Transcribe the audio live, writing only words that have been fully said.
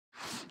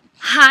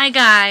Hi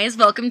guys,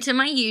 welcome to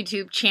my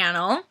YouTube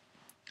channel.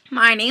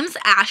 My name's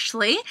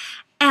Ashley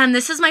and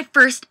this is my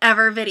first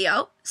ever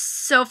video.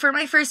 So for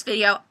my first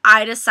video,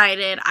 I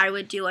decided I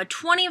would do a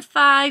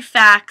 25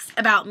 facts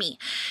about me.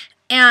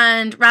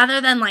 And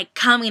rather than like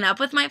coming up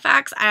with my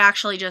facts, I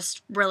actually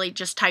just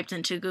typed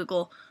into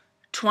Google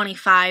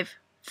 25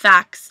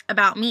 facts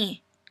about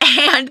me.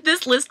 And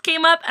this list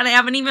came up and I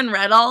haven't even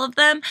read all of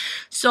them.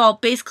 So I'll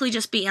basically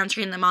just be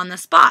answering them on the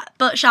spot.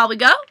 But shall we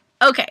go?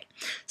 Okay,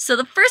 so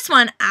the first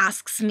one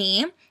asks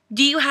me,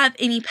 do you have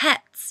any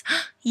pets?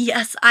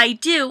 Yes, I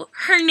do.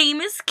 Her name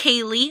is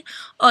Kaylee.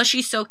 Oh,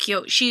 she's so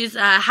cute. She's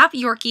half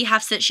Yorkie,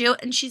 half Shih Tzu,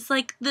 and she's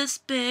like this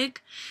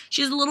big.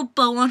 She has a little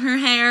bow on her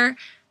hair.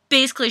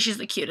 Basically, she's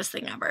the cutest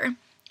thing ever.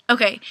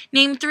 Okay,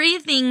 name 3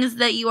 things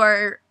that you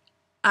are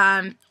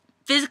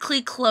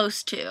physically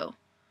close to.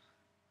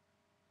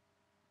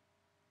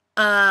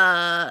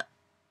 Well,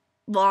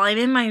 I'm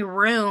in my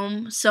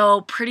room,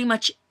 so pretty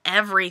much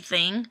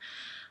everything.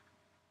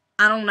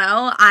 I don't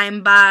know.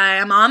 I'm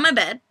on my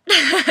bed.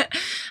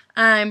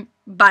 I'm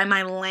by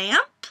my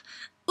lamp.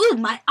 Ooh,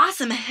 my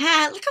awesome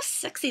hat. Look how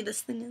sexy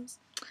this thing is.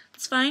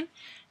 It's fine.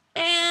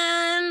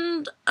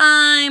 And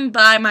I'm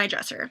by my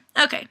dresser.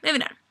 Okay,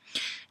 moving on.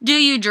 Do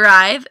you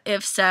drive?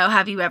 If so,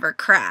 have you ever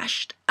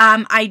crashed?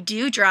 I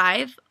do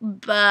drive,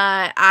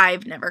 but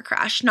I've never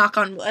crashed. Knock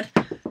on wood.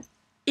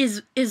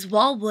 Is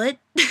wall wood?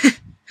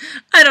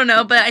 I don't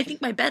know, but I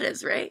think my bed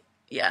is, right?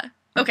 Yeah.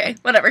 Okay,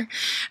 whatever.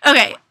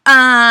 Okay,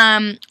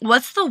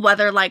 what's the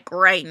weather like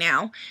right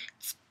now?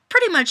 It's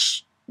pretty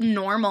much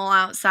normal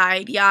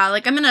outside. Yeah,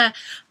 like I'm in a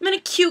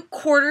cute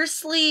quarter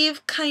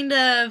sleeve kind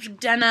of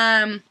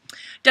denim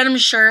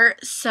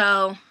shirt,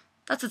 so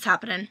that's what's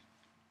happening.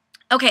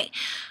 Okay,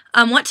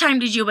 what time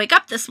did you wake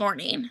up this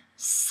morning?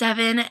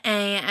 7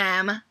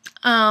 a.m.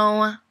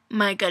 Oh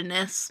my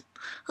goodness.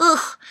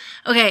 Ugh.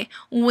 Okay,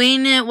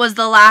 when was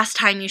the last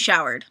time you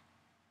showered?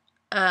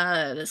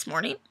 This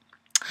morning.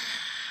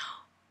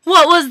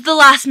 What was the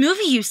last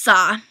movie you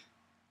saw?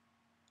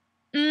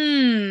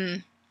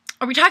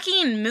 Are we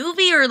talking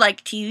movie or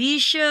like TV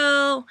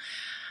show?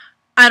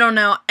 I don't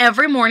know.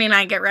 Every morning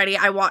I get ready,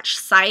 I watch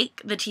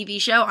Psych, the TV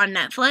show on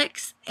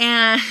Netflix.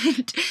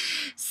 And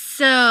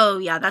so,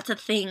 yeah, that's a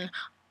thing.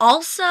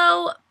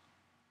 Also,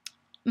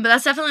 but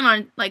that's definitely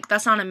not, like,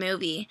 that's not a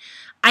movie.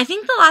 I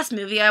think the last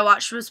movie I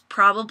watched was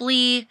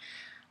probably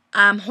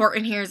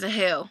Horton Hears a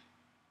Who.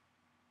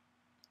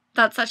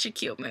 That's such a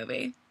cute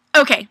movie.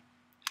 Okay.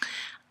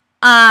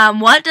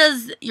 What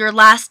does your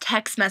last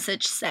text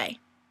message say?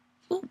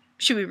 Ooh,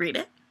 should we read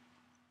it?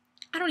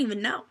 I don't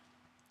even know.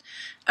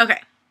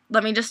 Okay,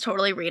 let me just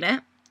totally read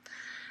it.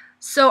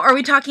 So, are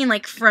we talking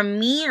like from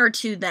me or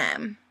to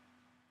them?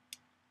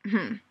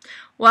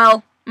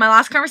 Well, my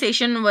last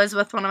conversation was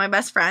with one of my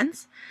best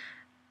friends.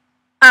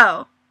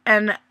 Oh,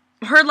 and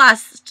her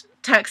last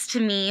text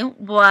to me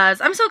was,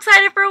 I'm so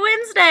excited for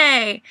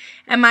Wednesday.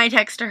 And my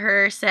text to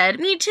her said,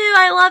 me too,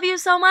 I love you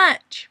so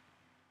much.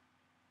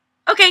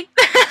 Okay.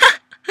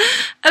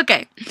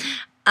 Okay.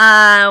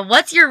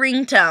 What's your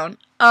ringtone?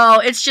 Oh,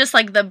 it's just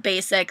like the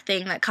basic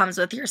thing that comes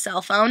with your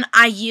cell phone.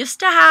 I used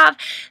to have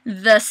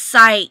the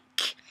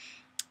Psych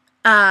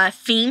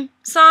theme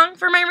song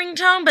for my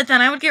ringtone, but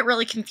then I would get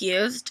really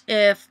confused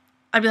if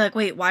I'd be like,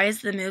 wait, why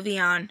is the movie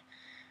on?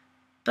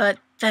 But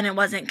then it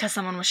wasn't because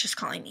someone was just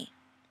calling me.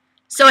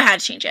 So I had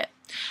to change it.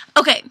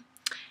 Okay.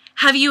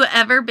 Have you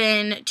ever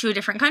been to a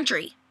different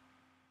country?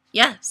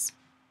 Yes.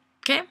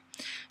 Okay.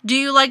 Do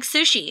you like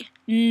sushi?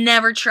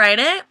 Never tried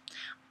it.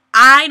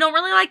 I don't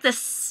really like the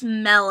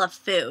smell of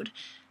food.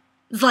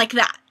 It's like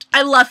that.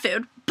 I love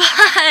food,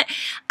 but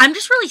I'm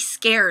just really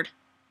scared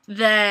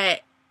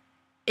that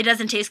it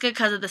doesn't taste good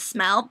because of the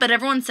smell, but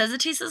everyone says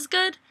it tastes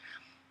good.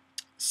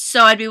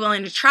 So I'd be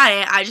willing to try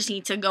it. I just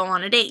need to go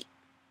on a date.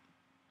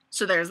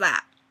 So there's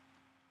that.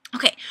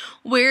 Okay.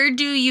 Where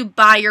do you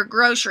buy your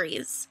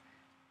groceries?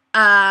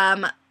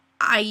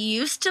 I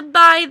used to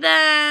buy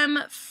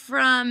them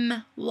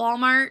from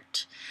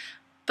Walmart,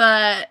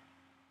 but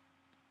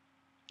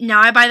now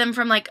I buy them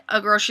from like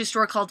a grocery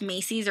store called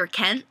Macy's or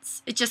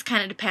Kent's. It just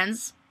kind of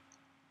depends.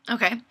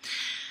 Okay.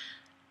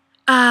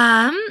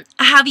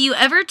 Have you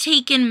ever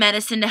taken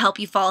medicine to help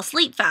you fall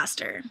asleep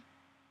faster?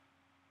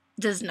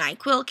 Does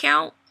NyQuil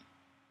count?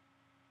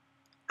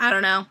 I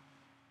don't know.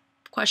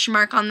 Question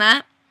mark on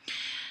that.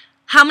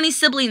 How many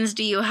siblings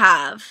do you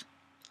have?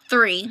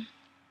 3.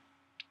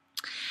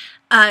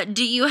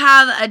 Do you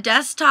have a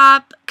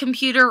desktop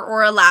computer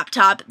or a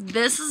laptop?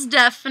 This is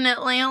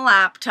definitely a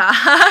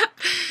laptop.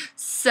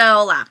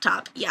 So,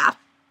 laptop, yeah.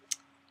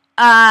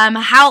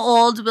 How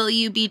old will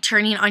you be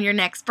turning on your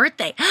next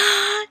birthday?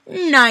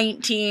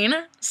 19.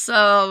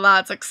 So,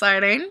 that's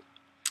exciting.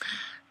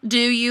 Do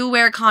you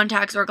wear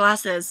contacts or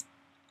glasses?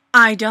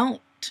 I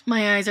don't.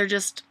 My eyes are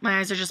just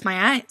my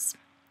eyes.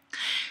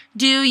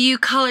 Do you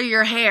color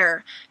your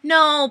hair?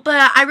 No,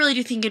 but I really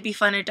do think it'd be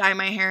fun to dye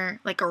my hair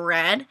like a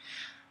red.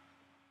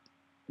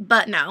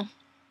 But no.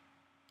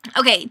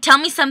 Okay, tell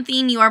me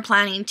something you are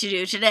planning to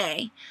do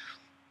today.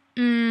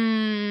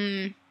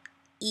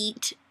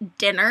 Eat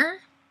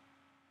dinner.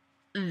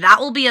 that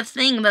will be a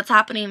thing that's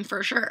happening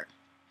for sure.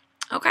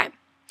 Okay.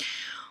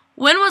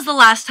 When was the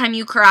last time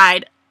you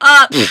cried?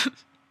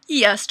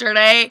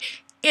 Yesterday.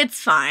 It's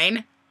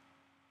fine.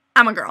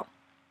 I'm a girl.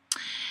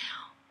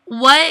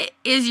 What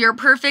is your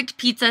perfect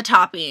pizza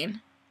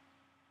topping?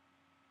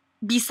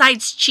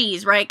 Besides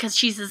cheese, right? Because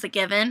cheese is a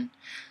given.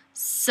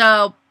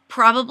 So,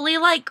 probably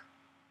like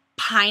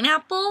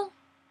pineapple?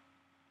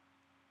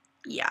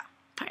 Yeah,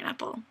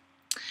 pineapple.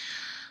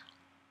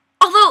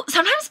 Although,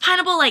 sometimes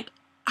pineapple like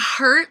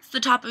hurts the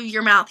top of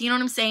your mouth. You know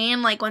what I'm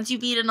saying? Like, once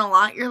you've eaten a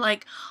lot, you're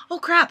like, oh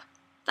crap,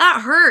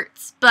 that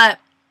hurts. But,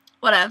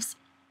 whatevs.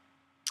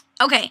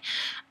 Okay.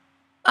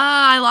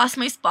 I lost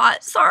my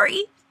spot.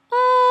 Sorry.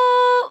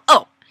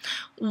 Oh.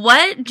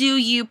 What do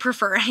you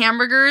prefer,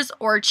 hamburgers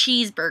or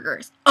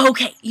cheeseburgers?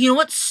 Okay, you know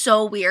what's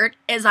so weird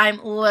is I'm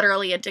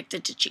literally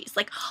addicted to cheese.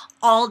 Like,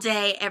 all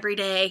day, every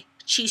day,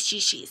 cheese,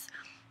 cheese, cheese.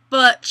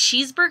 But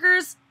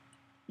cheeseburgers,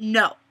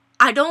 no.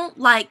 I don't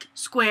like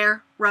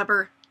square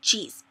rubber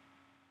cheese.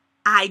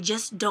 I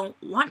just don't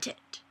want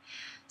it.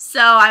 So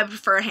I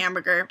prefer a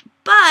hamburger.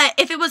 But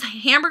if it was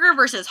hamburger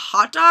versus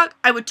hot dog,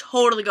 I would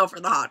totally go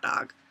for the hot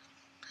dog.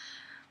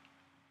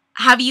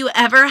 Have you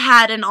ever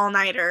had an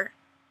all-nighter?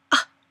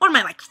 What am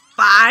I, like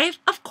 5?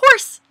 Of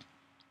course.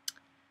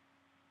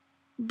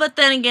 But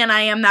then again,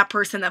 I am that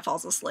person that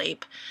falls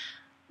asleep.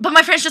 But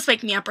my friends just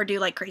wake me up or do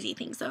like crazy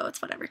things, so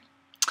it's whatever.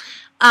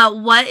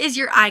 What is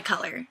your eye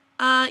color?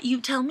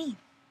 You tell me.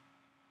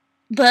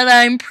 But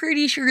I'm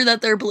pretty sure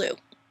that they're blue.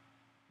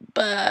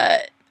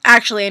 But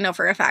actually, I know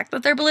for a fact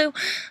that they're blue.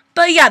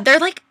 But yeah, they're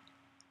like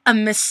a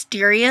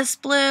mysterious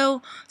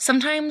blue.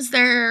 Sometimes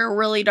they're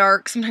really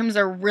dark. Sometimes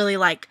they're really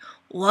like,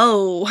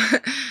 whoa.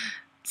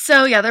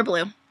 So yeah, they're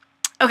blue.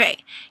 Okay,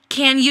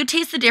 can you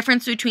taste the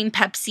difference between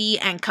Pepsi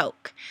and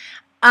Coke?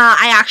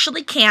 I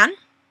actually can.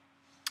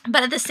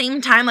 But at the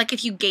same time, like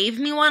if you gave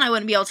me one, I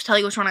wouldn't be able to tell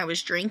you which one I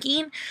was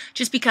drinking.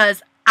 Just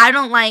because I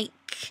don't like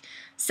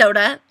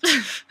soda.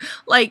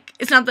 Like,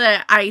 it's not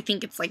that I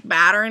think it's like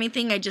bad or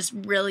anything. I just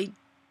really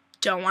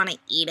don't want to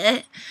eat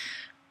it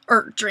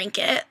or drink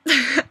it.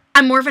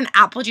 I'm more of an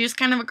apple juice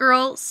kind of a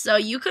girl. So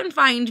you can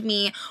find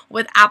me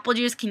with apple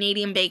juice,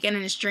 Canadian bacon,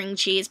 and string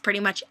cheese pretty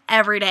much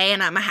every day.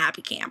 And I'm a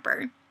happy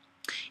camper.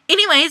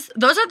 Anyways,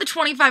 those are the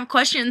 25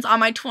 questions on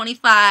my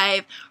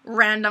 25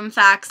 random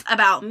facts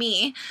about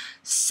me.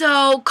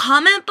 So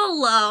comment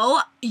below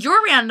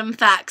your random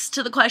facts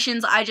to the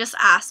questions I just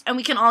asked, and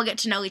we can all get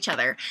to know each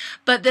other.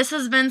 But this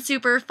has been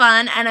super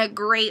fun and a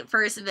great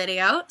first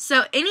video.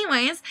 So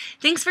anyways,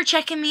 thanks for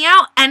checking me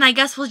out, and I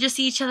guess we'll just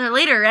see each other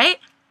later, right?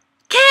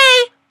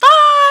 Okay!